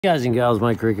Guys and gals,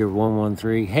 Mike Cricket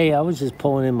 113. Hey, I was just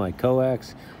pulling in my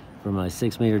coax for my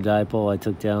 6-meter dipole I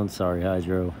took down. Sorry,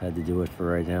 Hydro, had to do it for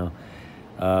right now.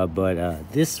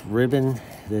 But this ribbon,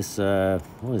 this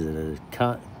what is it?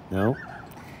 No,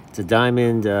 it's a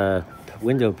diamond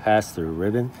window pass-through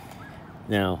ribbon.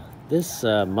 Now, this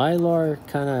mylar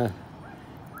kind of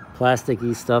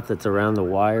plasticky stuff that's around the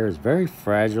wire is very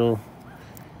fragile,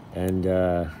 and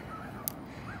yeah,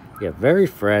 very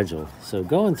fragile. So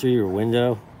going through your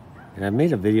window, and I've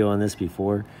made a video on this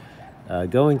before,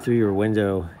 going through your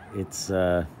window, it's,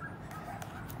 you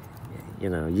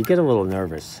know, you get a little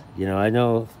nervous. You know, I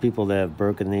know people that have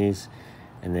broken these,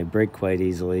 and they break quite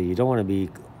easily. You don't want to be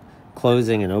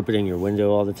closing and opening your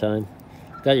window all the time.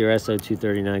 Got your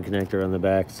SO239 connector on the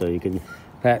back, so you can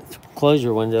close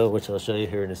your window, which I'll show you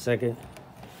here in a second.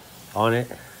 On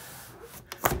it,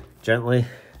 gently,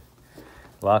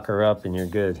 lock her up, and you're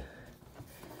good.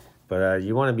 But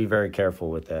you want to be very careful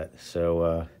with that.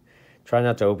 So try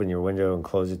not to open your window and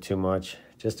close it too much.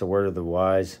 Just a word of the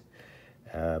wise.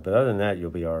 But other than that,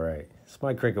 you'll be all right. It's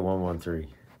Mike Cricket 113.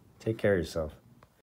 Take care of yourself.